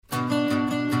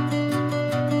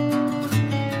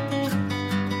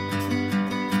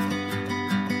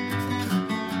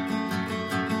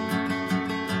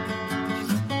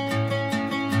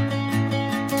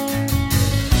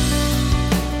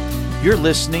You're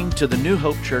listening to the New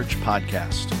Hope Church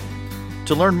podcast.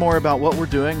 To learn more about what we're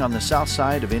doing on the south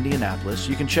side of Indianapolis,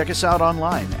 you can check us out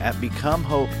online at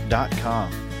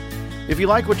becomehope.com. If you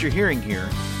like what you're hearing here,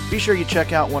 be sure you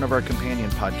check out one of our companion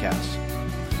podcasts.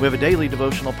 We have a daily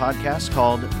devotional podcast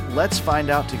called Let's Find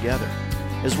Out Together,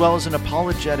 as well as an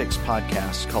apologetics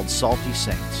podcast called Salty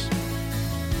Saints.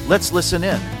 Let's listen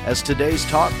in as today's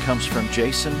talk comes from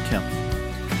Jason Kemp.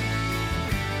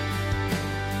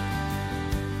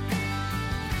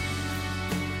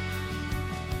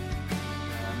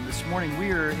 This morning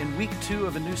we are in week 2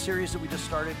 of a new series that we just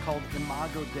started called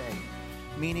Imago Dei,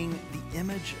 meaning the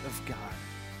image of God.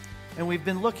 And we've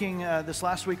been looking, this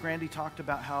last week Randy talked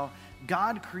about how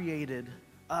God created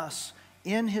us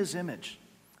in His image,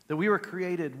 that we were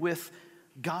created with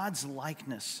God's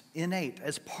likeness, innate,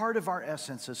 as part of our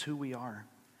essence as who we are.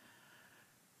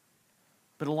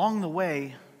 But along the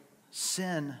way,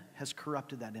 sin has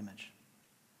corrupted that image.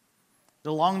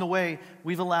 Along the way,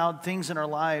 we've allowed things in our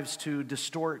lives to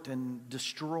distort and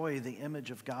destroy the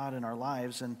image of God in our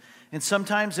lives. And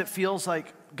sometimes it feels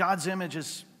like God's image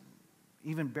is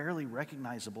even barely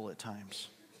recognizable at times.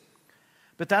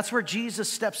 But that's where Jesus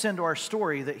steps into our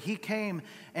story, that He came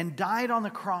and died on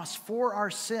the cross for our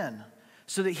sin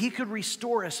so that He could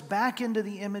restore us back into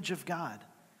the image of God.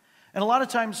 And a lot of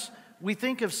times we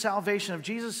think of salvation, of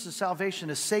Jesus' salvation,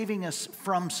 as saving us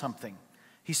from something.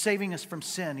 He's saving us from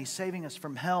sin. He's saving us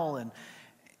from hell.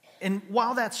 And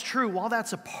while that's true, while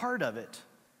that's a part of it,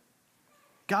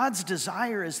 God's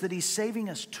desire is that He's saving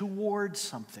us towards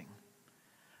something,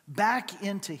 back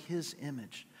into His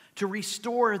image, to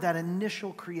restore that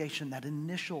initial creation, that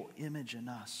initial image in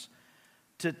us,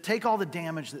 to take all the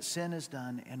damage that sin has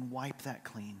done and wipe that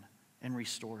clean and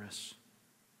restore us.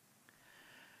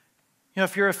 You know,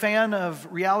 if you're a fan of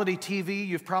reality TV,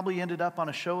 you've probably ended up on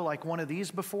a show like one of these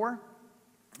before.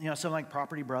 You know, something like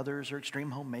Property Brothers or Extreme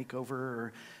Home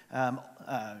Makeover or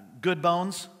Good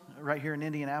Bones right here in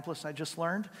Indianapolis, I just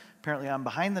learned. Apparently I'm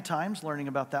behind the times learning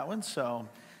about that one, so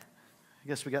I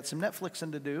guess we got some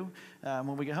Netflixing to do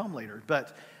when we get home later.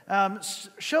 But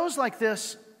shows like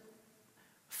this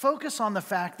focus on the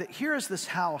fact that here is this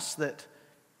house that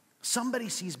somebody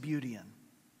sees beauty in.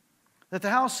 That the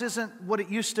house isn't what it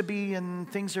used to be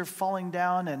and things are falling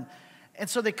down, and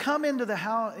so they come into the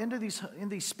house, into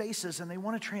these spaces, and they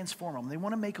want to transform them. They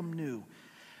want to make them new.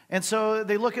 And so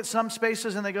they look at some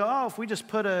spaces and they go, oh, if we just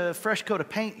put a fresh coat of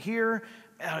paint here,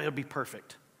 it'll be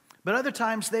perfect. But other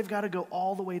times they've got to go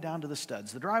all the way down to the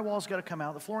studs. The drywall's got to come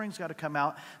out. The flooring's got to come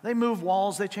out. They move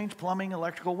walls. They change plumbing,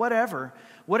 electrical, whatever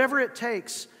it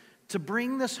takes to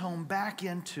bring this home back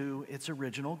into its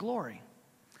original glory.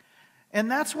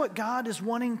 And that's what God is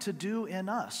wanting to do in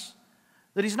us.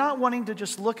 That He's not wanting to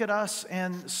just look at us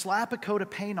and slap a coat of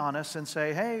paint on us and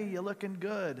say, hey, you're looking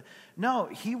good. No,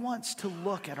 He wants to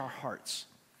look at our hearts.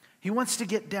 He wants to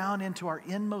get down into our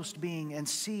inmost being and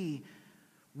see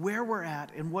where we're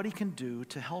at and what He can do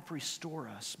to help restore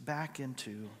us back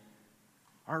into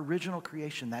our original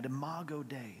creation, that Imago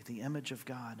Dei, the image of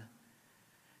God.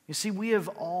 You see, we have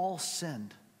all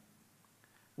sinned.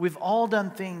 We've all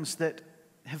done things that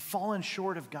have fallen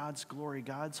short of God's glory,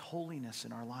 God's holiness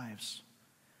in our lives.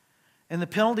 And the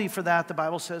penalty for that, the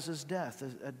Bible says, is death,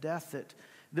 a death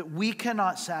that we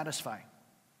cannot satisfy.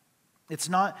 It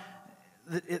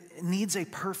needs a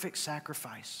perfect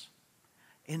sacrifice.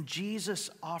 And Jesus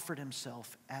offered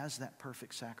Himself as that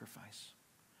perfect sacrifice.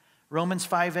 Romans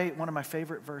 5:8, one of my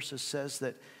favorite verses, says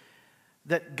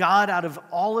that God, out of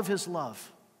all of His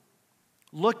love,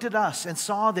 looked at us and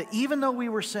saw that even though we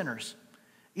were sinners,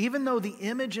 even though the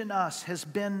image in us has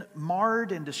been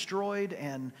marred and destroyed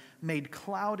and made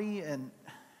cloudy, and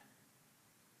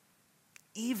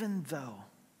even though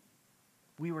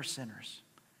we were sinners,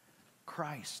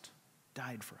 Christ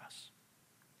died for us.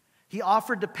 He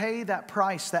offered to pay that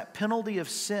price, that penalty of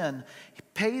sin,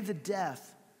 pay the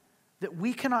death that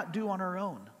we cannot do on our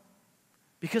own,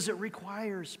 because it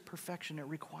requires perfection, it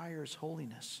requires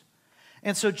holiness.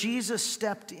 And so Jesus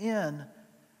stepped in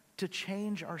to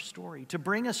change our story, to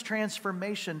bring us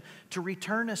transformation, to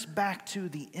return us back to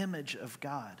the image of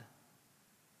God.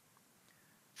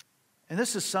 And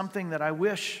this is something that I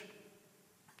wish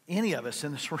any of us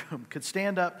in this room could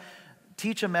stand up,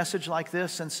 teach a message like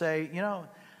this and say, you know,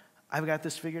 I've got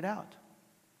this figured out.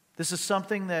 This is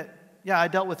something that, yeah, I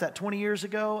dealt with that 20 years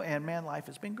ago, and man, life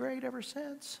has been great ever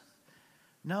since.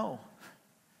 No.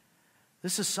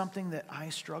 This is something that I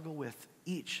struggle with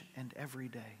each and every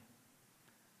day.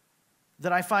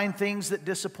 That I find things that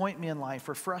disappoint me in life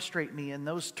or frustrate me, and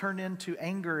those turn into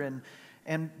anger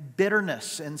and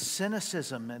bitterness and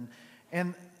cynicism.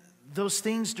 And those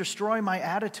things destroy my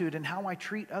attitude and how I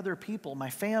treat other people, my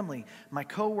family, my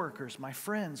coworkers, my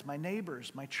friends, my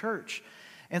neighbors, my church.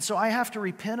 And so I have to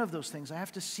repent of those things. I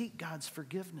have to seek God's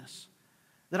forgiveness.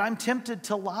 That I'm tempted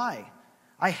to lie.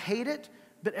 I hate it,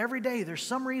 but every day there's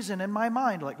some reason in my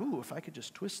mind like, ooh, if I could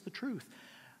just twist the truth.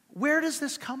 Where does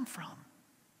this come from?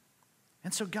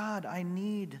 And so God, I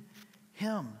need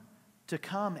Him to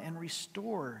come and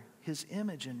restore His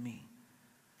image in me.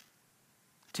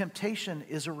 Temptation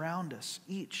is around us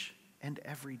each and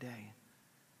every day.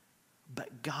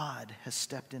 But God has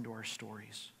stepped into our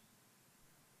stories.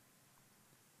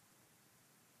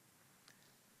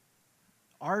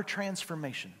 Our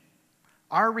transformation,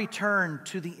 our return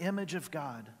to the image of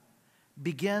God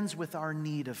begins with our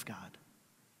need of God.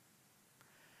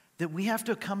 That we have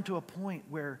to come to a point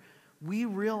where we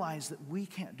realize that we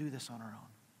can't do this on our own.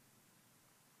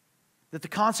 That the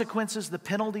consequences, the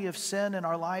penalty of sin in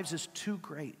our lives is too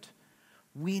great.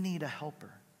 We need a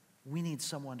helper. We need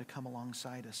someone to come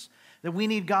alongside us. That we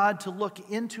need God to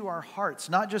look into our hearts,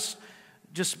 not just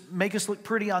make us look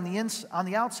pretty on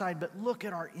the outside, but look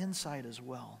at our inside as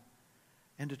well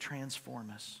and to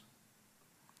transform us.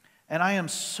 And I am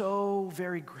so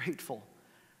very grateful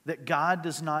that God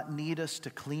does not need us to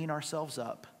clean ourselves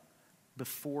up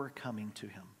before coming to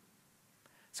Him.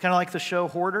 It's kind of like the show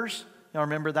Hoarders. Y'all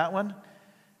remember that one?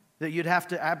 That you'd have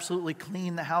to absolutely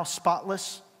clean the house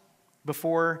spotless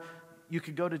before you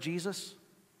could go to Jesus.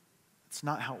 It's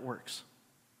not how it works.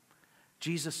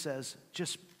 Jesus says,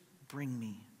 just bring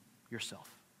me yourself,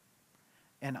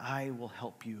 and I will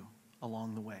help you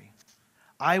along the way.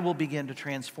 I will begin to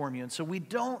transform you. And so we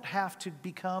don't have to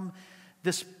become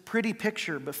this pretty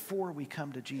picture before we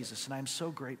come to Jesus, and I'm so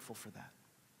grateful for that.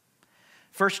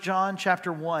 1 John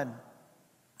chapter 1,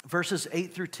 verses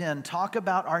 8 through 10 talk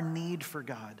about our need for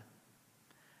God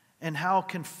and how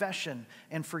confession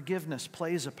and forgiveness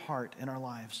plays a part in our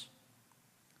lives.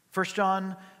 1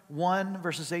 John 1,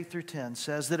 verses 8 through 10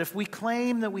 says that if we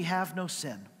claim that we have no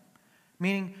sin,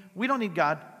 meaning we don't need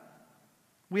God,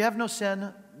 we have no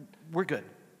sin, we're good.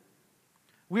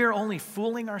 We are only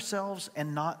fooling ourselves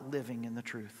and not living in the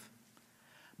truth.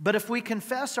 But if we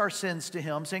confess our sins to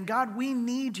Him, saying, God, we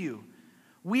need you,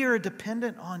 we are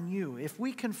dependent on you. If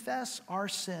we confess our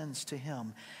sins to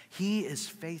Him, He is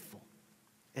faithful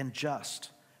and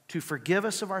just to forgive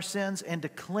us of our sins and to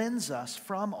cleanse us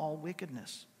from all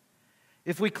wickedness.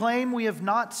 If we claim we have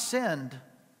not sinned,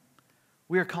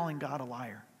 we are calling God a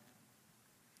liar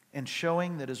and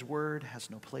showing that His word has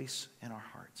no place in our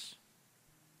hearts.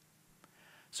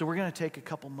 So we're going to take a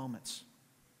couple moments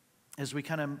as we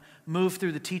kind of move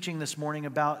through the teaching this morning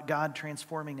about God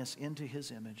transforming us into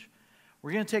His image.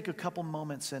 We're going to take a couple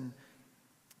moments and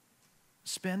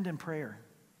spend in prayer,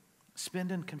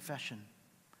 spend in confession.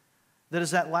 That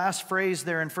is that last phrase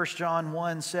there in 1 John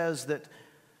 1 says that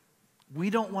we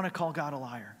don't want to call God a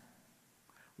liar.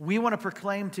 We want to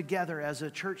proclaim together as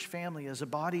a church family, as a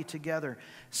body together,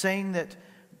 saying that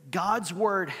God's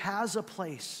word has a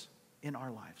place in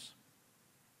our lives.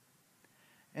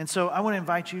 And so I want to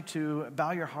invite you to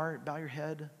bow your heart, bow your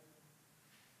head,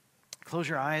 close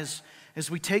your eyes as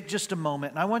we take just a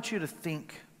moment. And I want you to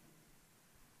think.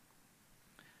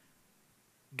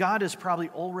 God is probably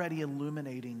already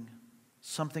illuminating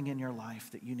something in your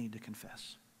life that you need to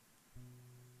confess.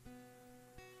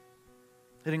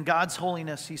 That in God's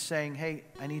holiness, He's saying, hey,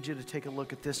 I need you to take a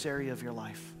look at this area of your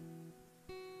life.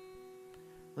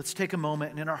 Let's take a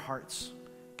moment and in our hearts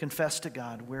confess to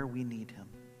God where we need Him.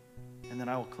 And then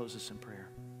I will close this in prayer.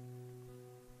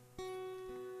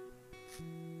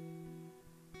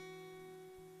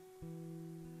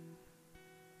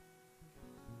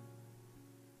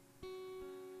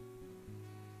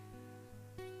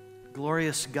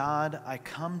 Glorious God, I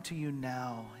come to you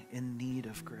now in need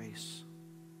of grace.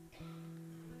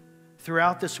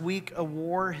 Throughout this week, a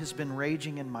war has been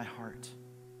raging in my heart.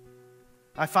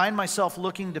 I find myself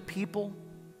looking to people,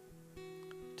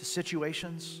 to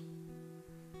situations,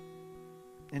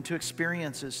 and to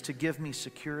experiences to give me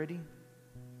security,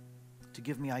 to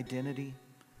give me identity,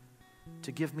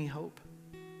 to give me hope.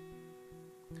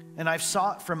 And I've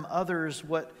sought from others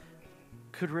what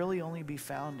could really only be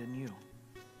found in you.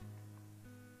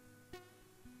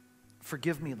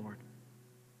 Forgive me, Lord.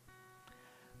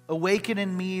 Awaken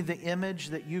in me the image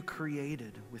that you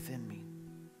created within me.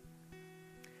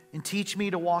 And teach me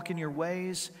to walk in your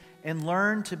ways and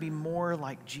learn to be more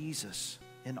like Jesus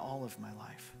in all of my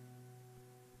life.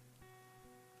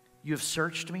 You have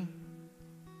searched me.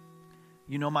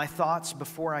 You know my thoughts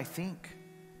before I think.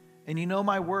 And you know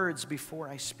my words before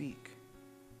I speak.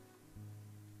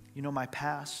 You know my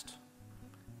past,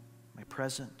 my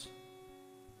present,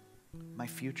 my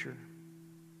future.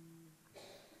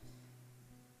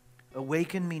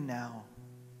 Awaken me now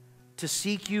to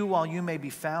seek you while you may be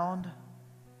found,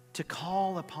 to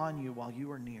call upon you while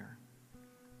you are near,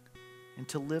 and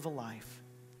to live a life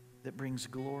that brings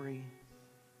glory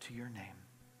to your name.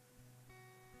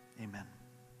 Amen.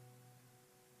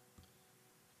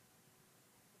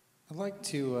 I'd like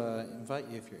to invite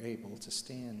you, if you're able, to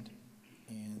stand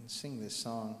and sing this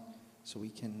song so we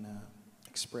can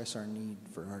express our need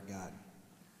for our God.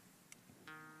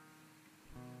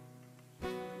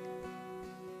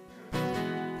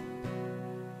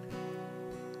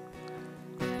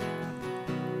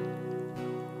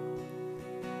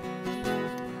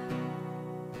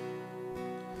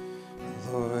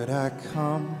 Lord, I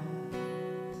come,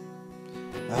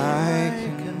 I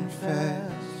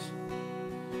confess,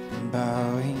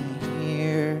 bowing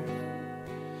here,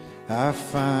 I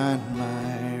find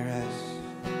my rest,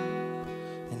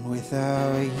 and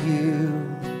without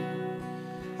you,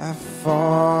 I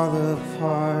fall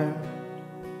apart.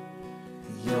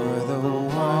 You're the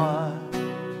one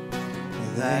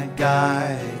that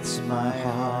guides my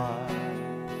heart.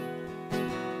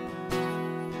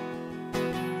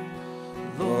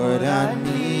 Lord, I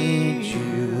need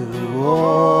you,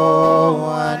 oh,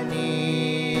 I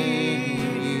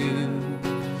need you.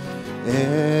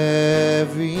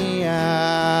 Every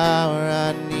hour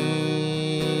I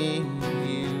need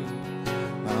you.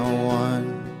 My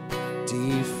one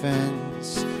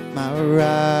defense, my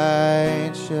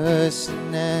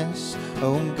righteousness.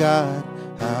 Oh God,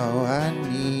 how I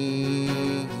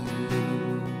need you.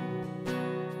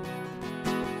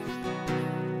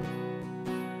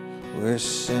 Where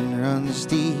sin runs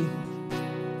deep,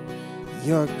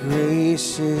 your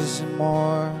grace is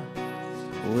more.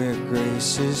 Where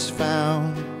grace is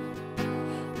found,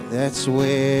 that's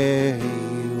where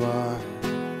you are.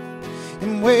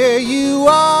 And where you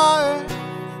are,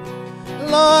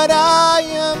 Lord, I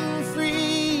am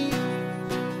free.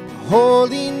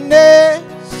 Holiness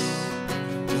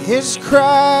is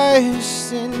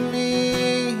Christ in me.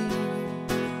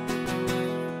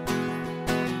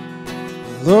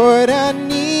 Lord, I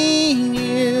need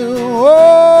you.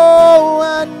 Oh,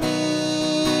 I need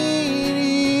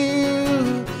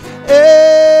you.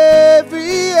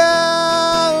 Every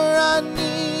hour I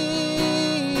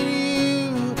need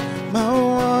you. My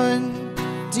one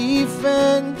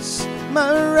defense,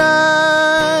 my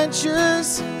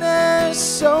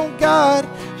righteousness. Oh God,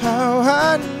 how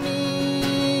I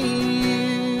need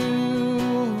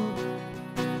you.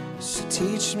 So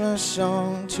teach my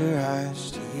song to rise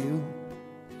to you.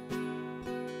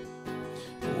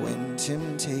 When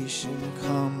temptation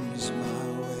comes my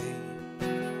way,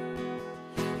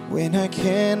 when I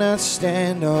cannot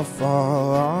stand or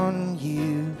fall on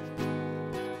you,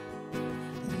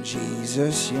 and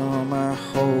Jesus, you're my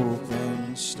hope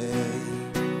and stay.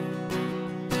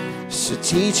 So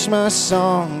teach my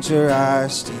song to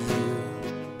rise to you.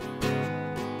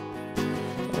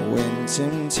 When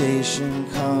temptation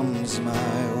comes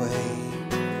my way,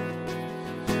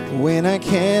 when I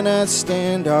cannot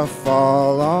stand or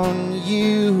fall on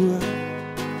you,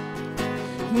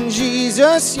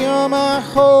 Jesus, you're my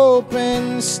hope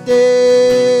and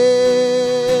stay.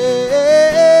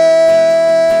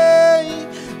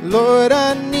 Lord,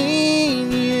 I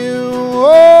need you.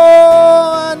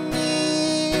 Oh, I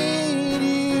need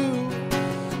you.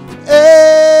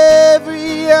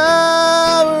 Every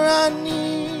hour I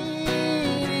need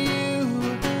you.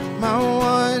 My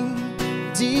one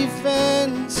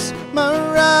defense, my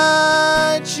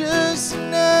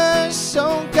righteousness.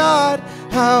 Oh God,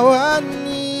 how I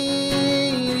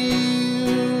need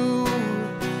you.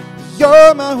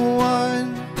 You're my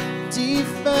one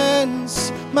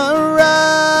defense, my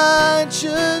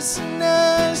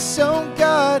righteousness. Oh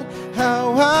God,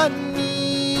 how I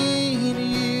need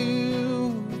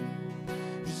you.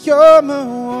 You're my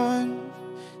one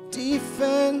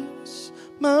defense,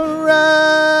 my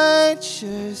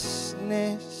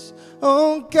righteousness.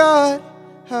 Oh God,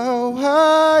 how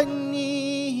I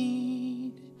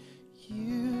need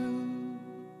you.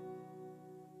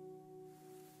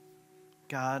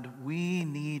 God, we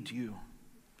need you.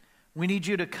 We need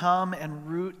you to come and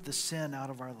root the sin out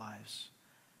of our lives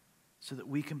so that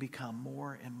we can become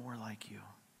more and more like you.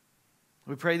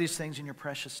 We pray these things in your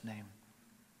precious name.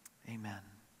 Amen.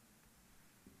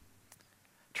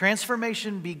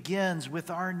 Transformation begins with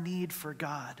our need for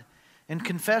God. And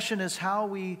confession is how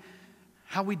we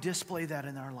display that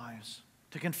in our lives.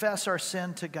 To confess our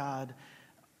sin to God,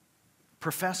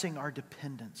 professing our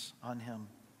dependence on Him.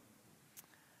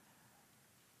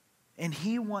 And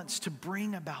He wants to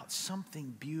bring about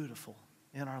something beautiful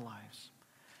in our lives.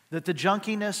 That the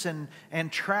junkiness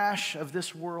and trash of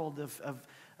this world,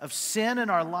 of sin in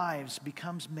our lives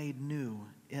becomes made new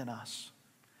in us.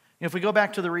 If we go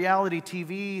back to the reality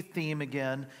TV theme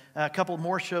again, a couple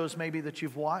more shows maybe that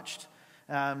you've watched,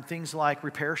 things like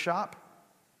Repair Shop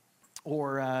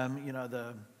or,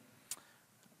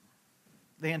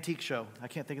 the antique show. I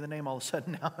can't think of the name all of a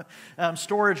sudden now.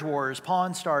 Storage Wars,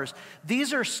 Pawn Stars.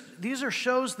 These are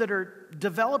shows that are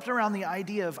developed around the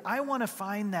idea of, I want to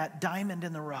find that diamond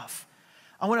in the rough.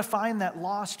 I want to find that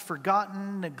lost,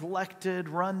 forgotten, neglected,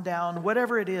 run down,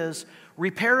 whatever it is,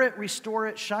 repair it, restore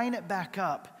it, shine it back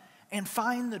up, and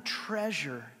find the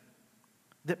treasure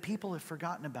that people have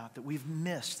forgotten about, that we've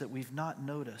missed, that we've not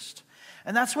noticed.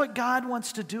 And that's what God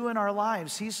wants to do in our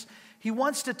lives. He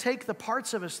wants to take the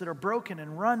parts of us that are broken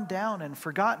and run down and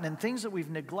forgotten and things that we've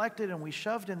neglected and we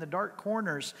shoved in the dark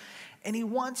corners, and He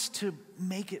wants to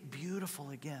make it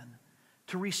beautiful again,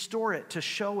 to restore it, to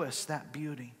show us that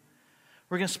beauty.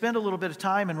 We're going to spend a little bit of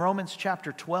time in Romans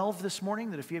chapter 12 this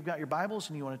morning, that if you've got your Bibles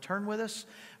and you want to turn with us,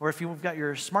 or if you've got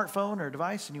your smartphone or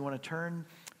device and you want to turn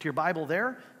to your Bible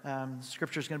there,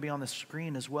 Scripture is going to be on the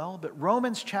screen as well. But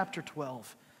Romans chapter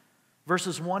 12,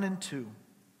 verses 1 and 2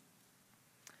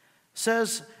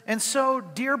 says, "And so,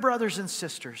 dear brothers and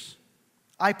sisters,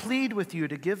 I plead with you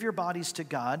to give your bodies to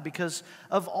God because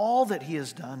of all that He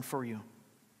has done for you.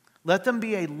 Let them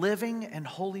be a living and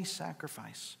holy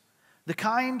sacrifice, the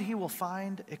kind He will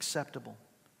find acceptable.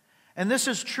 And this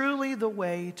is truly the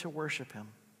way to worship Him.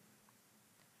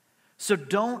 So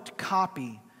don't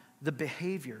copy the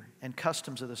behavior and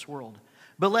customs of this world,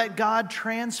 but let God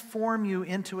transform you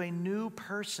into a new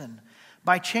person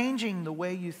by changing the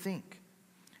way you think.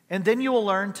 And then you will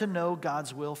learn to know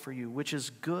God's will for you, which is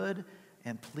good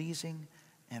and pleasing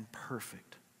and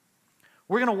perfect."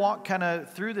 We're going to walk kind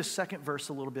of through this second verse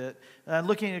a little bit,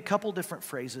 looking at a couple different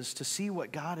phrases to see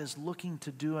what God is looking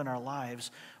to do in our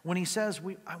lives when He says,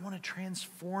 I want to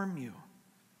transform you.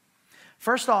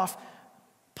 First off,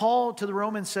 Paul to the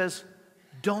Romans says,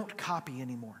 don't copy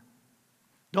anymore.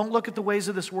 Don't look at the ways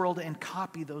of this world and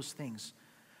copy those things.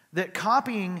 That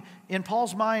copying in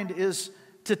Paul's mind is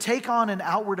to take on an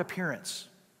outward appearance,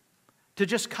 to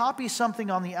just copy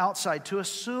something on the outside, to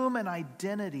assume an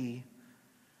identity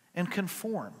and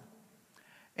conform.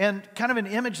 And kind of an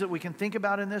image that we can think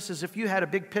about in this is if you had a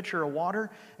big pitcher of water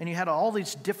and you had all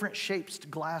these different shaped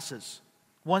glasses.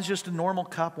 One's just a normal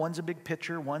cup, one's a big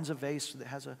pitcher, one's a vase that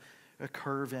has a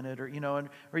curve in it, or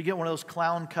you get one of those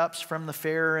clown cups from the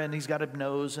fair and he's got a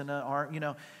nose and an arm,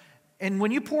 And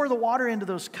when you pour the water into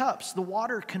those cups, the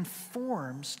water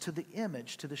conforms to the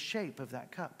image, to the shape of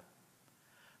that cup.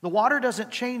 The water doesn't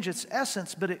change its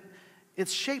essence, but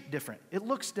it's shaped different. It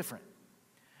looks different.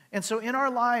 And so in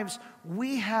our lives,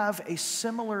 we have a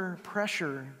similar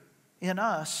pressure in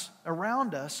us,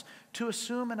 around us, to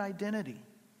assume an identity.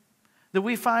 That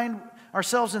we find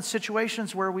ourselves in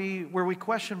situations where we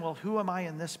question, well, who am I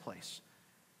in this place?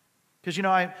 Because,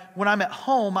 when I'm at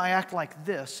home, I act like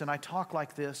this, and I talk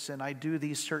like this, and I do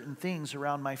these certain things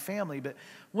around my family. But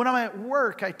when I'm at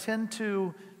work, I tend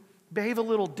to behave a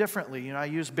little differently. I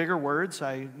use bigger words.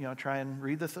 I, try and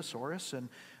read the thesaurus, and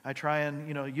I try and,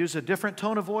 use a different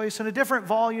tone of voice and a different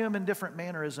volume and different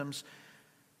mannerisms.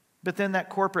 But then that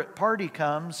corporate party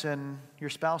comes, and your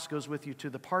spouse goes with you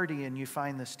to the party, and you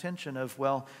find this tension of,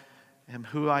 well,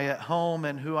 who I at home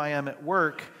and who I am at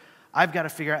work. I've got to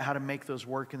figure out how to make those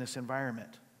work in this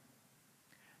environment.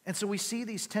 And so we see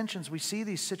these tensions, we see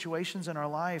these situations in our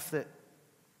life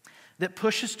that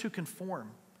push us to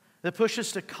conform, that push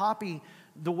us to copy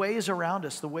the ways around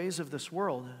us, the ways of this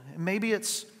world. And maybe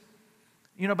it's,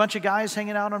 a bunch of guys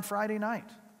hanging out on Friday night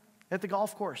at the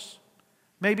golf course.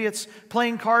 Maybe it's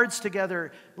playing cards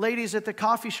together, ladies at the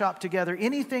coffee shop together,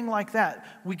 anything like that.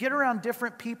 We get around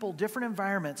different people, different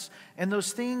environments, and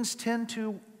those things tend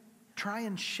to try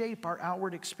and shape our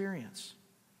outward experience.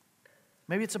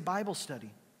 Maybe it's a Bible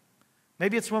study.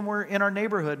 Maybe it's when we're in our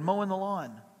neighborhood mowing the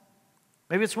lawn.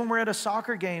 Maybe it's when we're at a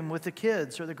soccer game with the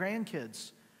kids or the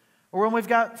grandkids. Or when we've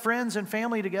got friends and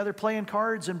family together playing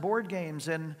cards and board games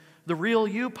and the real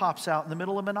you pops out in the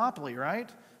middle of Monopoly, right?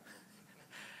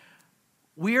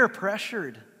 We are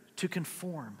pressured to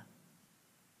conform.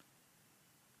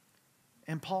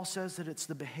 And Paul says that it's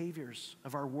the behaviors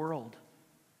of our world,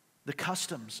 the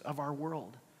customs of our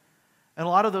world. And a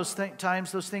lot of those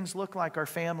times, those things look like our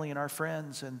family and our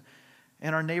friends and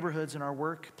our neighborhoods and our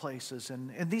workplaces.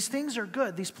 And these things are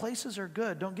good. These places are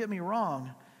good. Don't get me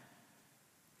wrong.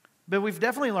 But we've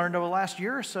definitely learned over the last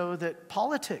year or so that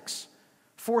politics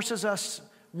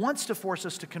wants to force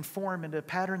us to conform into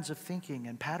patterns of thinking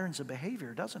and patterns of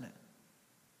behavior, doesn't it?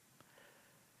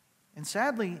 And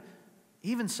sadly,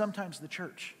 even sometimes the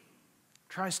church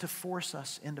tries to force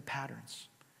us into patterns,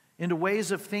 into ways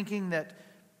of thinking that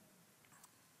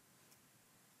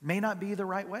may not be the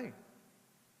right way.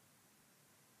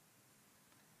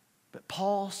 But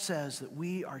Paul says that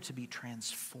we are to be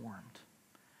transformed.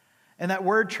 And that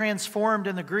word transformed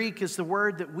in the Greek is the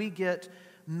word that we get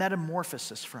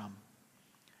metamorphosis from.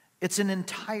 It's an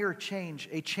entire change,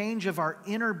 a change of our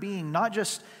inner being, not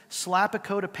just slap a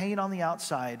coat of paint on the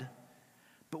outside,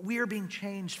 but we are being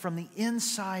changed from the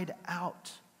inside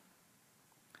out.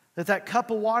 That cup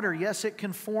of water, yes, it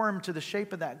can form to the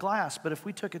shape of that glass, but if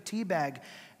we took a tea bag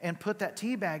and put that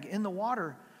tea bag in the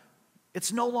water,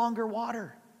 it's no longer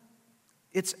water.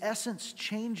 Its essence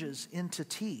changes into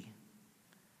tea.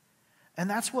 And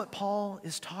that's what Paul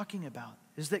is talking about,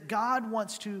 is that God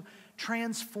wants to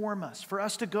transform us, for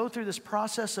us to go through this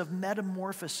process of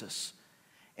metamorphosis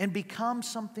and become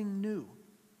something new.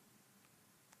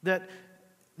 That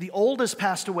the old has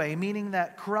passed away, meaning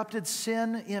that corrupted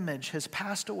sin image has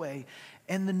passed away,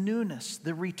 and the newness,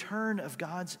 the return of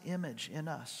God's image in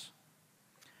us.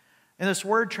 And this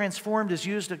word transformed is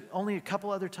used only a couple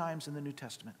other times in the New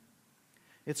Testament.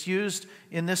 It's used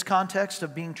in this context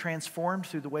of being transformed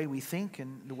through the way we think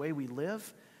and the way we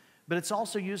live. But it's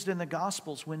also used in the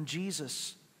Gospels when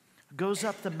Jesus goes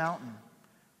up the mountain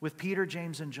with Peter,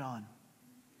 James, and John.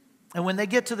 And when they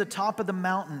get to the top of the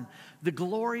mountain, the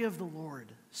glory of the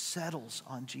Lord settles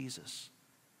on Jesus.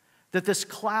 That this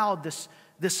cloud,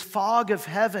 this fog of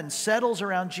heaven settles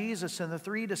around Jesus and the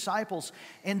three disciples,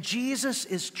 and Jesus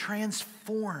is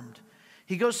transformed.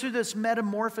 He goes through this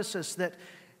metamorphosis that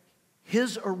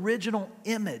his original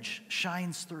image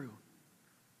shines through.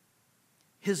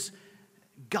 His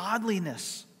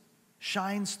godliness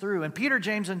shines through. And Peter,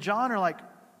 James, and John are like,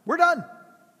 we're done.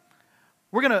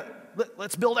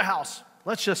 Let's build a house.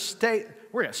 Let's just stay.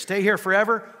 We're going to stay here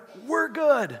forever. We're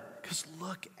good. Because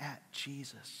look at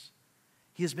Jesus.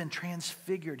 He has been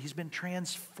transfigured. He's been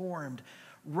transformed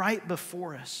right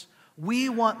before us. We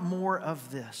want more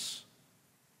of this.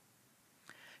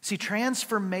 See,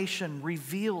 transformation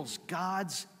reveals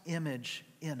God's image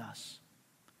in us.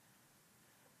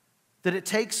 That it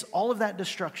takes all of that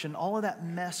destruction, all of that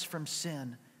mess from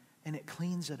sin, and it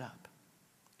cleans it up.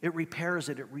 It repairs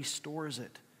it, it restores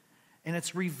it. And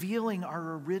it's revealing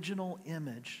our original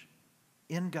image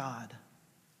in God,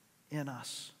 in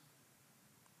us.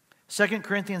 2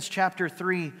 Corinthians chapter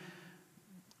 3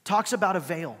 talks about a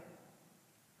veil.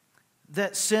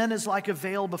 That sin is like a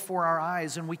veil before our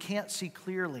eyes and we can't see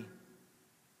clearly.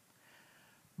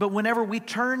 But whenever we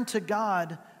turn to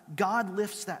God, God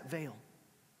lifts that veil.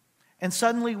 And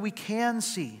suddenly we can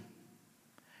see.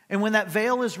 And when that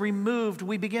veil is removed,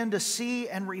 we begin to see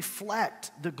and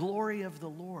reflect the glory of the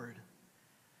Lord.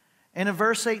 And in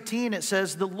verse 18 it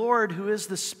says, "The Lord, who is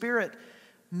the Spirit,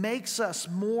 makes us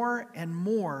more and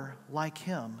more like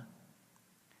Him,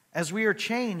 as we are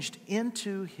changed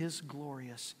into His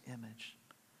glorious image."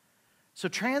 So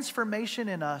transformation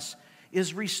in us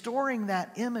is restoring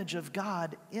that image of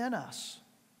God in us.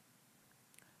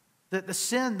 That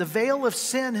the veil of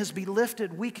sin has been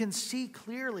lifted, we can see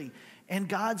clearly, and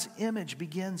God's image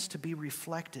begins to be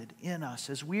reflected in us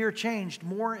as we are changed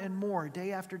more and more,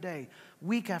 day after day,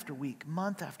 week after week,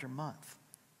 month after month,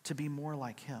 to be more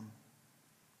like Him.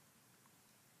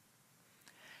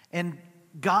 And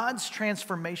God's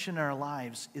transformation in our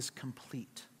lives is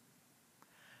complete.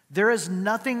 There is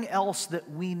nothing else that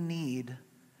we need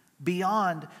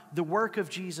beyond the work of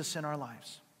Jesus in our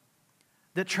lives.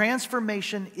 That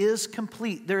transformation is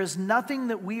complete. There is nothing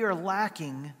that we are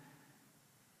lacking.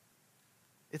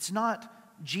 It's not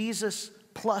Jesus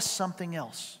plus something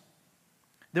else.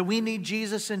 That we need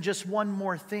Jesus in just one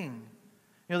more thing.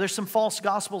 You know, there's some false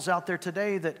gospels out there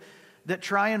today that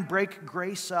try and break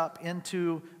grace up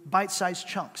into bite-sized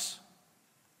chunks.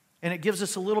 And it gives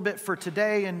us a little bit for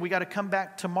today, and we got to come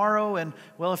back tomorrow. And,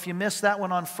 well, if you miss that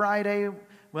one on Friday,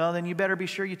 well, then you better be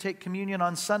sure you take communion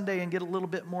on Sunday and get a little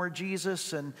bit more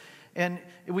Jesus. And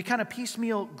we kind of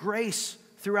piecemeal grace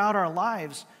throughout our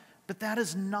lives, but that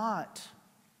is not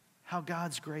how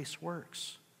God's grace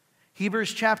works.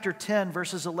 Hebrews chapter 10,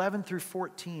 verses 11 through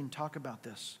 14 talk about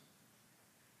this.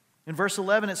 In verse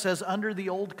 11 it says, "Under the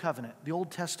old covenant, the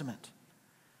Old Testament,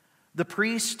 the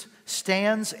priest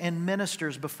stands and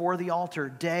ministers before the altar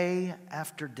day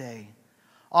after day,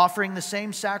 offering the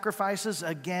same sacrifices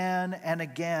again and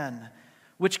again,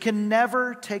 which can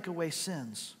never take away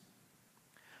sins.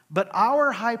 But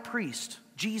our high priest,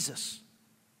 Jesus,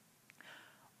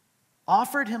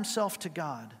 offered himself to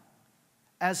God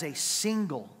as a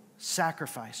single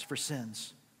sacrifice for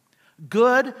sins,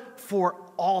 good for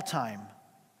all time.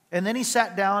 And then he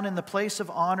sat down in the place of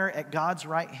honor at God's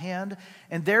right hand,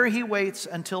 and there he waits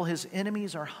until his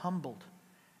enemies are humbled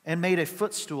and made a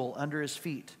footstool under his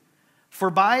feet. For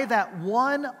by that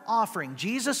one offering,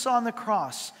 Jesus on the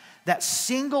cross, that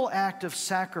single act of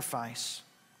sacrifice,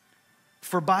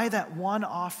 for by that one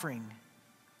offering,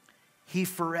 he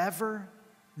forever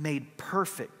made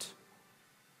perfect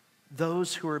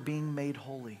those who are being made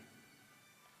holy.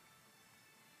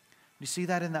 You see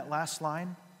that in that last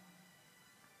line?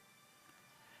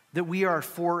 That we are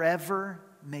forever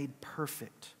made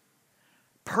perfect.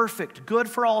 Perfect, good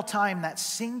for all time, that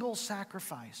single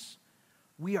sacrifice.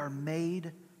 We are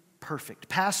made perfect.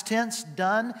 Past tense,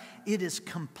 done, it is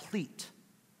complete.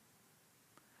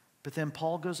 But then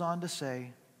Paul goes on to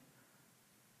say,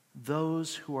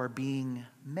 those who are being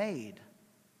made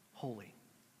holy.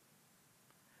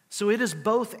 So it is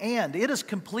both and. It is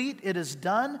complete, it is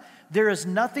done. There is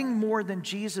nothing more than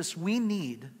Jesus we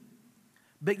need.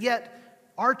 But yet,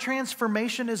 our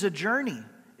transformation is a journey.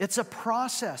 It's a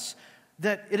process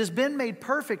that it has been made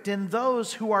perfect in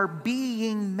those who are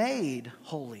being made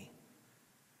holy.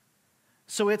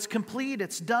 So it's complete,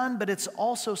 it's done, but it's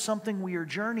also something we are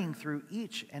journeying through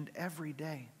each and every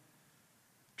day.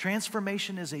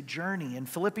 Transformation is a journey. In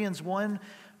Philippians 1,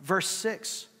 verse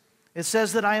 6, it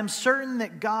says that I am certain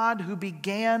that God who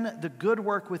began the good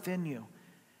work within you,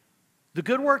 the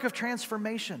good work of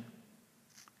transformation,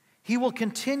 He will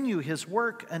continue His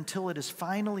work until it is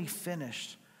finally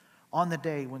finished on the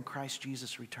day when Christ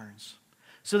Jesus returns.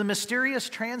 So the mysterious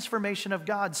transformation of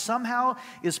God somehow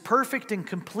is perfect and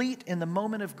complete in the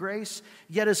moment of grace,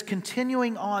 yet is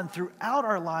continuing on throughout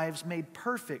our lives, made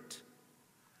perfect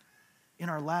in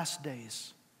our last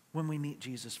days when we meet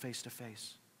Jesus face to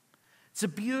face. It's a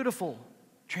beautiful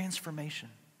transformation.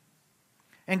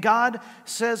 And God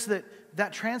says that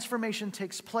that transformation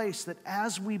takes place that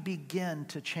as we begin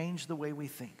to change the way we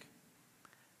think.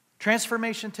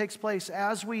 Transformation takes place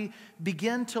as we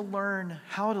begin to learn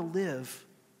how to live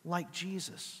like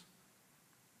Jesus.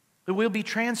 That we'll be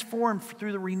transformed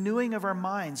through the renewing of our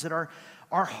minds, that our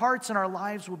hearts and our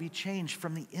lives will be changed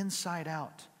from the inside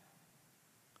out.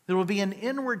 There will be an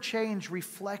inward change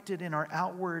reflected in our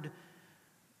outward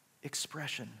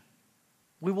expression.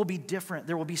 We will be different.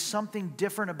 There will be something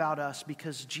different about us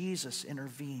because Jesus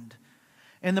intervened.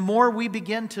 And the more we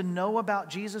begin to know about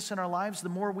Jesus in our lives, the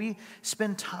more we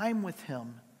spend time with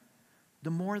Him,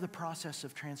 the more the process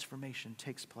of transformation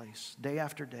takes place day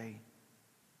after day.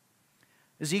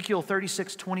 Ezekiel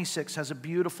 36:26 has a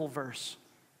beautiful verse.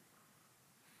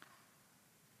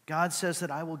 God says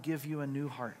that I will give you a new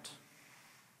heart,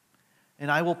 and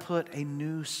I will put a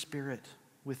new spirit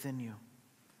within you.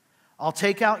 I'll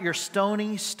take out your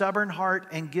stony, stubborn heart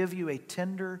and give you a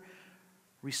tender,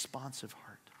 responsive heart.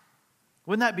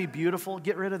 Wouldn't that be beautiful?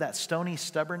 Get rid of that stony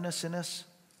stubbornness in us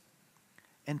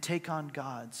and take on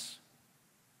God's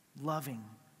loving,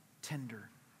 tender,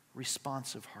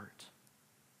 responsive heart.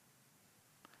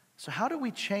 So how do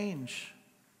we change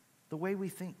the way we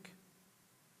think?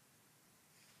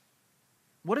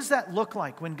 What does that look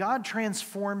like? When God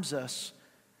transforms us,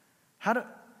 how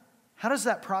does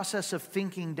that process of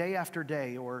thinking day after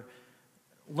day or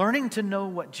learning to know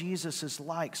what Jesus is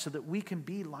like so that we can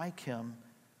be like Him,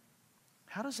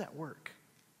 how does that work?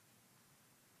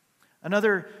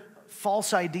 Another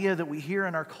false idea that we hear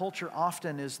in our culture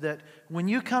often is that when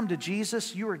you come to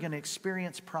Jesus, you are going to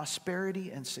experience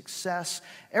prosperity and success.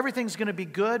 Everything's going to be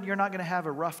good. You're not going to have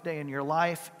a rough day in your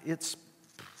life. It's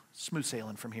smooth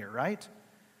sailing from here, right?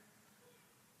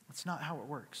 That's not how it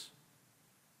works.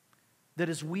 That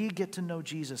as we get to know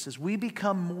Jesus, as we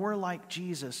become more like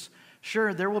Jesus,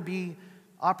 sure, there will be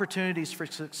opportunities for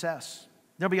success.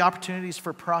 There'll be opportunities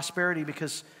for prosperity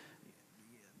because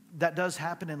that does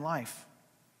happen in life.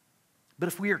 But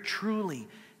if we are truly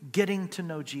getting to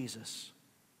know Jesus,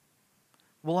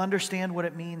 we'll understand what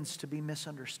it means to be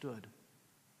misunderstood.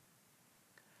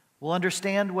 We'll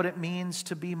understand what it means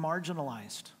to be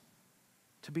marginalized,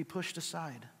 to be pushed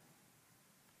aside.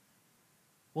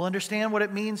 We'll understand what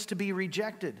it means to be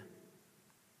rejected,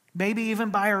 maybe even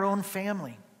by our own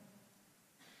family,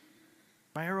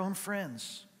 by our own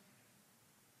friends.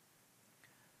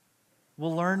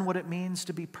 We'll learn what it means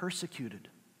to be persecuted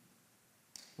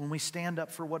when we stand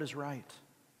up for what is right.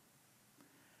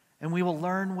 And we will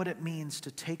learn what it means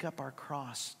to take up our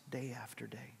cross day after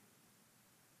day.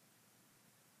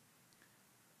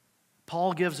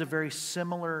 Paul gives a very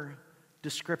similar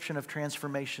description of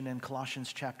transformation in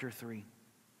Colossians chapter 3.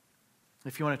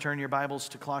 If you want to turn your Bibles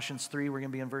to Colossians 3, we're going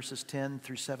to be in verses 10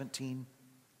 through 17.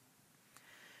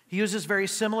 He uses very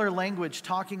similar language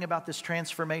talking about this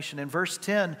transformation. In verse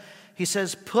 10, he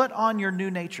says, "Put on your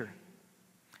new nature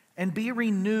and be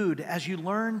renewed as you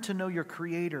learn to know your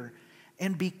Creator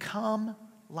and become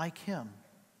like Him."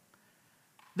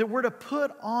 that we're to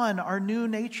put on our new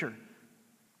nature.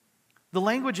 The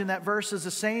language in that verse is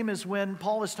the same as when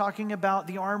Paul is talking about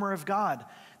the armor of God,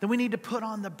 that we need to put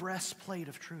on the breastplate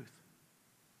of truth.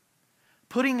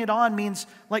 Putting it on means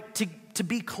like to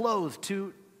be clothed,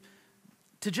 to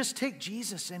just take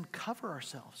Jesus and cover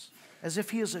ourselves as if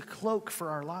he is a cloak for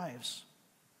our lives.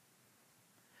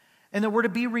 And that we're to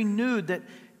be renewed, that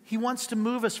he wants to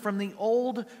move us from the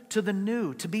old to the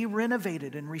new, to be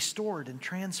renovated and restored and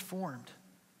transformed.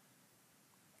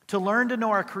 To learn to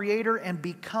know our Creator and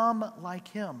become like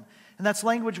him. And that's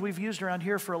language we've used around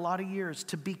here for a lot of years,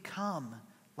 to become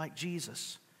like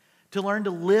Jesus. To learn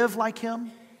to live like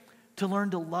him, to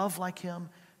learn to love like him,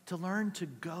 to learn to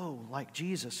go like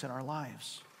Jesus in our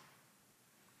lives.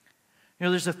 You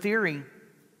know, there's a theory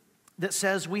that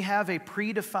says we have a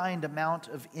predefined amount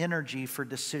of energy for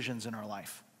decisions in our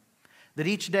life. That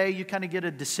each day you kind of get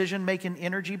a decision-making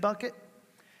energy bucket,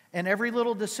 and every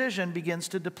little decision begins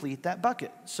to deplete that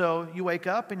bucket. So you wake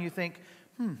up and you think,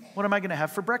 what am I going to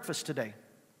have for breakfast today?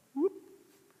 Whoop.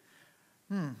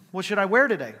 What should I wear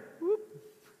today? Whoop.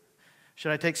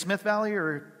 Should I take Smith Valley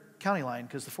or County Line?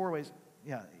 Because the four ways,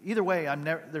 either way,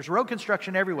 there's road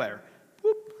construction everywhere.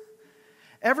 Whoop.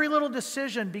 Every little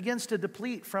decision begins to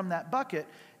deplete from that bucket.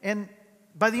 And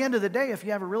by the end of the day, if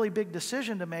you have a really big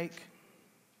decision to make,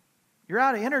 you're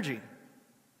out of energy.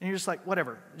 And you're just like,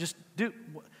 whatever, just do.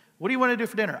 What do you want to do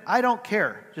for dinner? I don't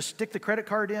care. Just stick the credit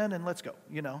card in and let's go,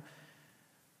 you know.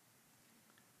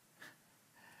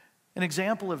 An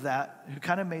example of that, who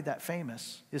kind of made that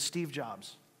famous, is Steve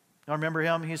Jobs. Now remember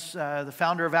him? He's the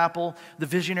founder of Apple, the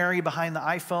visionary behind the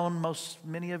iPhone.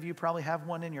 Many of you probably have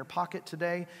one in your pocket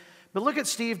today. But look at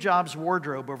Steve Jobs'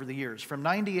 wardrobe over the years, from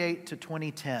 98 to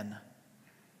 2010.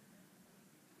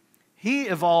 He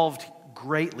evolved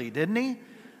greatly, didn't he?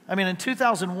 I mean, in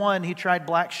 2001, he tried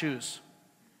black shoes.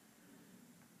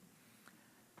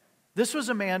 This was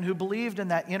a man who believed in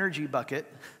that energy bucket,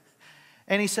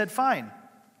 and he said, fine,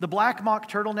 the black mock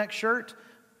turtleneck shirt,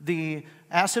 the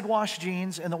acid wash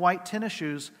jeans, and the white tennis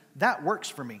shoes, that works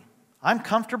for me. I'm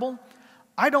comfortable.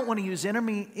 I don't want to use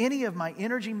any of my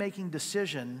energy-making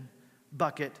decision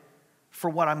bucket for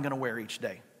what I'm going to wear each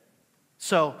day.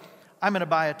 So I'm going to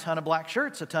buy a ton of black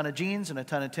shirts, a ton of jeans, and a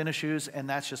ton of tennis shoes, and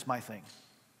that's just my thing.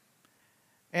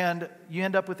 And you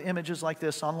end up with images like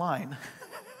this online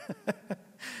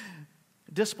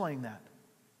displaying that.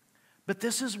 But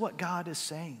this is what God is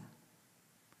saying.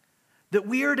 That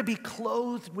we are to be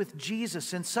clothed with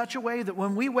Jesus in such a way that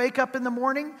when we wake up in the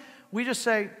morning, we just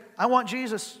say, I want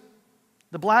Jesus.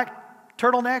 The black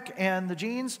turtleneck and the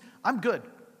jeans, I'm good.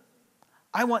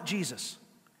 I want Jesus.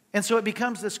 And so it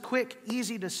becomes this quick,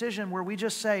 easy decision where we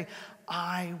just say,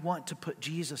 I want to put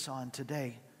Jesus on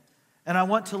today. And I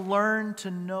want to learn to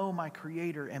know my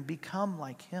Creator and become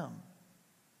like him.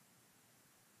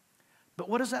 But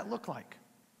what does that look like?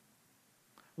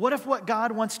 What if what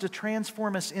God wants to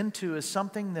transform us into is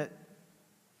something that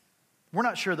we're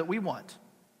not sure that we want?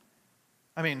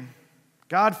 I mean,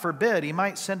 God forbid, he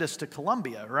might send us to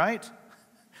Colombia, right? It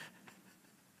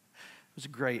was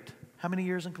great. How many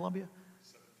years in Colombia?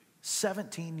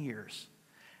 17 years.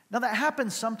 Now that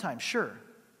happens sometimes, sure.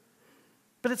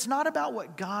 But it's not about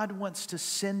what God wants to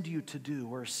send you to do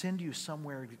or send you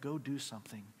somewhere to go do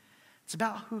something. It's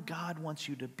about who God wants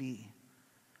you to be,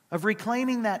 of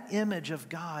reclaiming that image of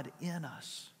God in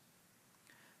us.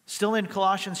 Still in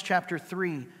Colossians chapter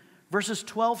 3, verses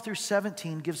 12 through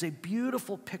 17 gives a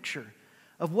beautiful picture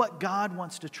of what God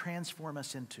wants to transform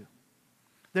us into.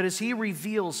 That as he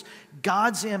reveals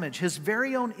God's image, his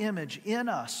very own image in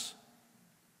us,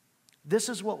 this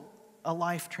is what a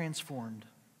life transformed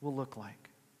will look like.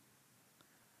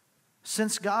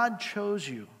 Since God chose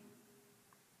you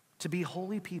to be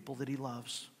holy people that he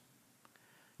loves,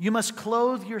 you must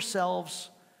clothe yourselves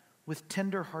with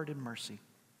tender-hearted mercy,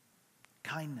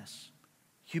 kindness,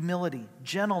 humility,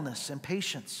 gentleness, and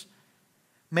patience.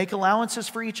 Make allowances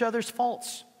for each other's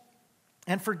faults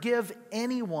and forgive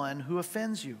anyone who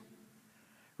offends you.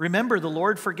 Remember, the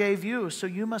Lord forgave you, so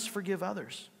you must forgive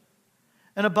others.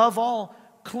 And above all,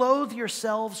 clothe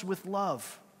yourselves with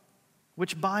love,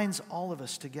 which binds all of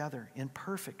us together in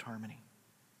perfect harmony.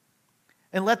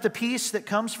 And let the peace that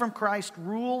comes from Christ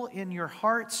rule in your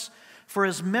hearts, for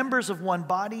as members of one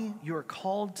body, you are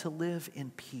called to live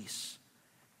in peace.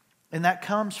 And that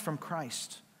comes from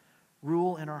Christ.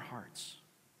 Rule in our hearts.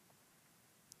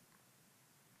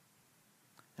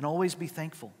 And always be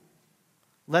thankful.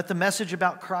 Let the message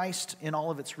about Christ in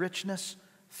all of its richness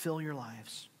fill your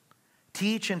lives.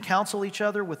 Teach and counsel each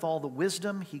other with all the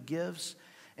wisdom he gives,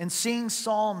 and sing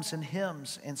psalms and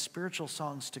hymns and spiritual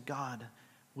songs to God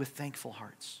with thankful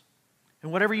hearts.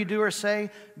 And whatever you do or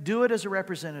say, do it as a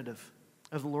representative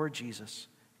of the Lord Jesus,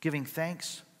 giving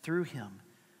thanks through him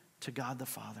to God the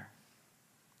Father.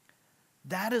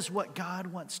 That is what God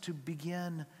wants to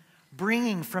begin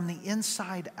bringing from the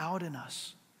inside out in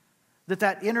us.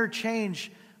 That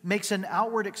interchange makes an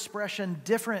outward expression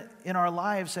different in our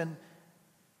lives, and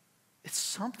it's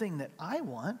something that I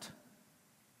want.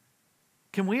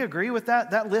 Can we agree with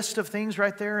that? That list of things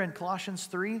right there in Colossians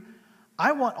 3,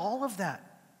 I want all of that.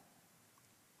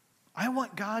 I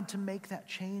want God to make that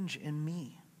change in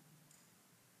me.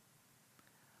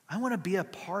 I want to be a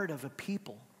part of a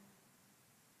people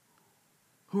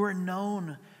who are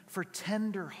known for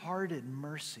tender-hearted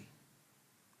mercy,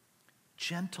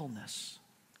 gentleness,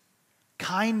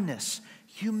 kindness,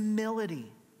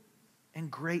 humility,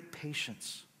 and great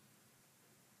patience.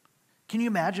 Can you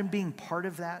imagine being part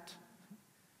of that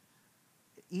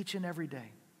each and every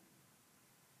day?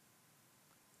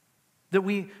 That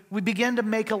we begin to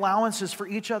make allowances for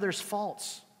each other's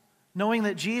faults, knowing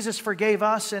that Jesus forgave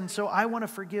us, and so I want to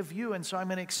forgive you, and so I'm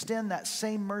going to extend that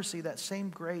same mercy, that same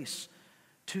grace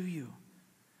to you.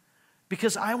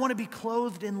 Because I want to be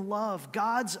clothed in love,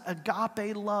 God's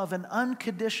agape love, an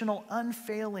unconditional,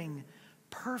 unfailing,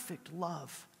 perfect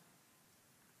love,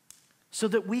 so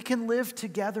that we can live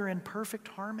together in perfect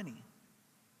harmony.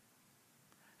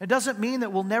 It doesn't mean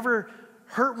that we'll never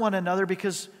hurt one another,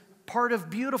 because part of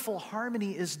beautiful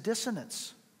harmony is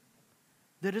dissonance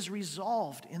that is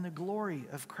resolved in the glory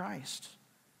of Christ.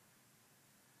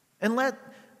 And let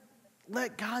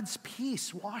God's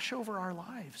peace wash over our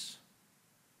lives.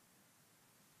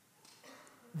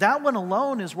 That one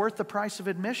alone is worth the price of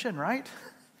admission, right?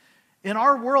 In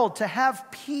our world, to have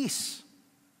peace,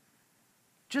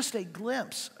 just a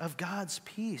glimpse of God's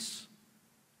peace.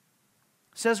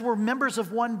 It says we're members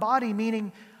of one body,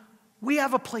 meaning we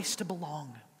have a place to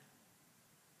belong.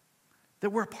 That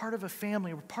we're part of a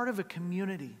family, we're part of a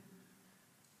community.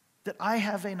 That I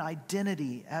have an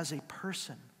identity as a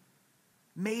person,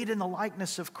 made in the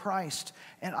likeness of Christ,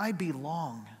 and I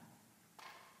belong.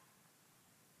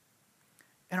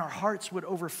 And our hearts would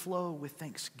overflow with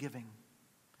thanksgiving.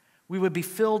 We would be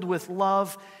filled with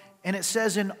love, and it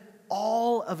says in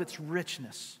all of its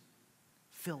richness,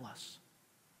 fill us.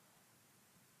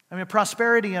 I mean,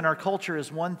 prosperity in our culture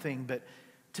is one thing, but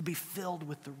to be filled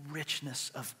with the richness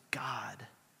of God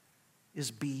is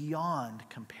beyond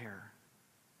compare.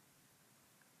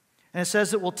 And it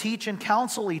says that we'll teach and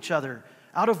counsel each other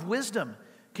out of wisdom.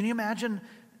 Can you imagine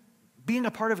being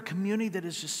a part of a community that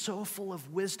is just so full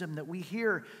of wisdom that we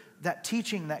hear that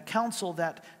teaching, that counsel,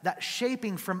 that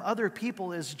shaping from other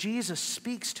people as Jesus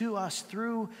speaks to us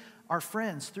through our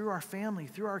friends, through our family,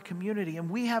 through our community, and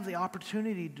we have the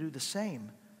opportunity to do the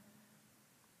same.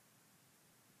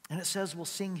 And it says we'll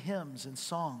sing hymns and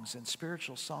songs and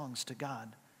spiritual songs to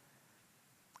God.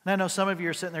 And I know some of you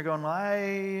are sitting there going,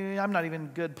 well, I'm not even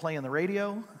good playing the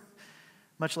radio,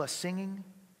 much less singing.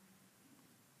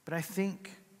 But I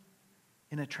think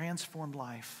in a transformed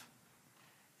life,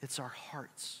 it's our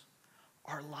hearts,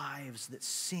 our lives that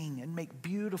sing and make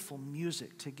beautiful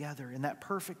music together in that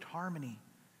perfect harmony,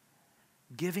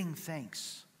 giving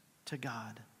thanks to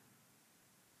God.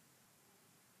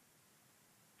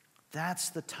 That's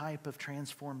the type of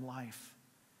transformed life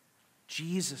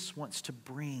Jesus wants to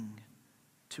bring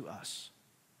to us,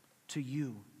 to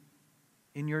you,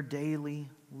 in your daily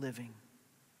living.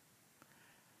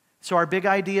 So our big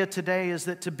idea today is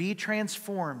that to be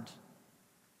transformed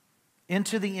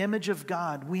into the image of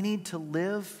God, we need to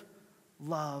live,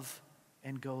 love,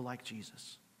 and go like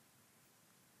Jesus.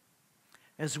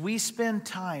 As we spend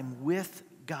time with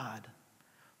God,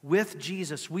 with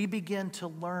Jesus, we begin to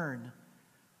learn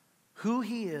who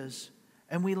he is,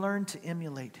 and we learn to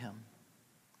emulate him.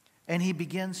 And he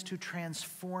begins to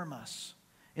transform us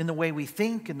in the way we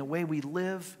think, in the way we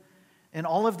live. And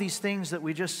all of these things that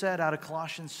we just said out of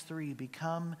Colossians 3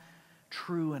 become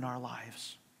true in our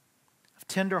lives. Of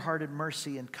tender-hearted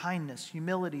mercy and kindness,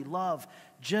 humility, love,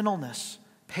 gentleness,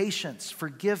 patience,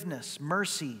 forgiveness,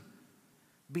 mercy,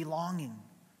 belonging,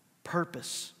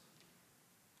 purpose.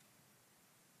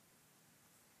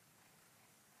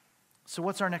 So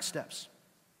what's our next steps?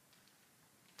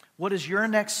 What is your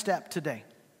next step today?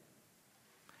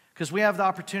 Because we have the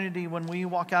opportunity when we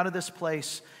walk out of this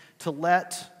place to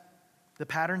let the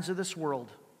patterns of this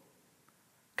world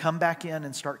come back in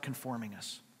and start conforming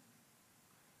us.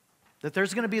 That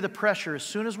there's going to be the pressure as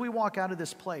soon as we walk out of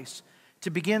this place to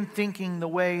begin thinking the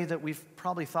way that we've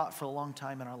probably thought for a long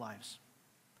time in our lives.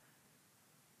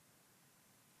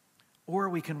 Or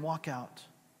we can walk out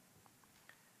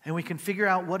and we can figure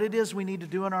out what it is we need to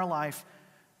do in our life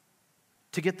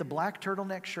to get the black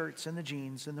turtleneck shirts and the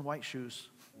jeans and the white shoes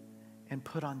and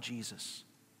put on Jesus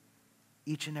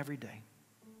each and every day.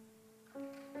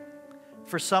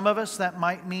 For some of us, that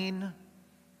might mean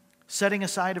setting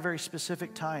aside a very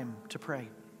specific time to pray.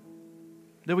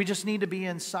 That we just need to be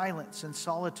in silence and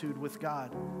solitude with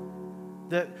God.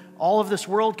 That all of this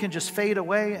world can just fade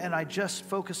away and I just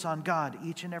focus on God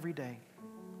each and every day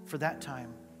for that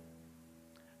time.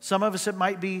 Some of us, it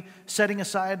might be setting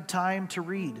aside time to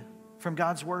read from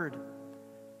God's Word.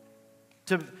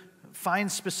 To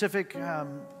find specific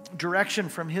direction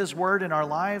from His Word in our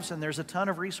lives. And there's a ton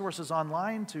of resources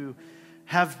online to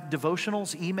have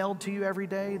devotionals emailed to you every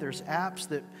day. There's apps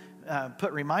that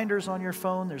put reminders on your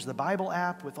phone. There's the Bible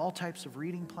app with all types of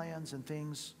reading plans and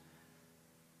things.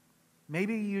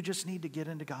 Maybe you just need to get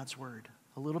into God's Word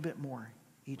a little bit more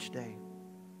each day.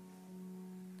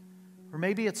 Or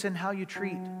maybe it's in how you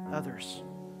treat others.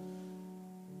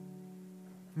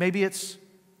 Maybe it's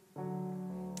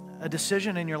a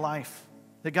decision in your life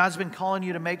that God's been calling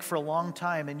you to make for a long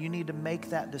time, and you need to make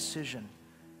that decision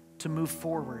to move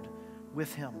forward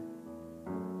with Him.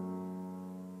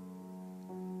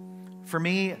 For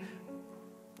me,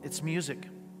 it's music.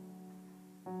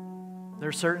 There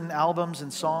are certain albums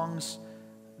and songs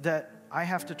that I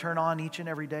have to turn on each and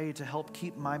every day to help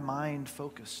keep my mind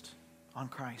focused on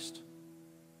Christ.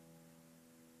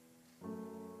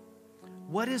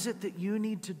 What is it that you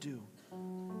need to do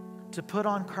to put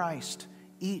on Christ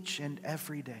each and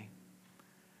every day?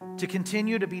 To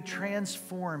continue to be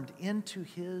transformed into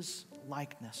His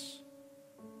likeness?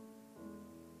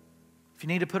 If you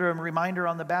need to put a reminder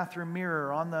on the bathroom mirror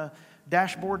or on the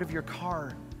dashboard of your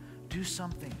car, do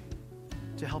something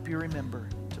to help you remember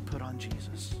to put on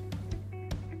Jesus.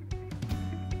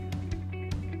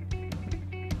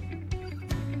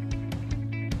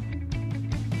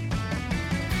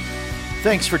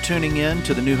 Thanks for tuning in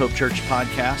to the New Hope Church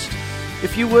podcast.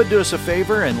 If you would do us a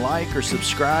favor and like or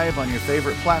subscribe on your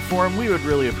favorite platform, we would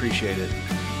really appreciate it.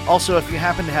 Also, if you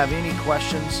happen to have any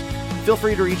questions, feel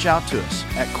free to reach out to us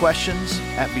at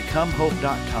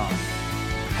questions@becomehope.com.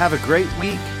 Have a great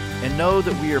week and know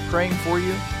that we are praying for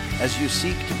you as you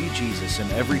seek to be Jesus in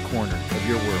every corner of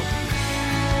your world.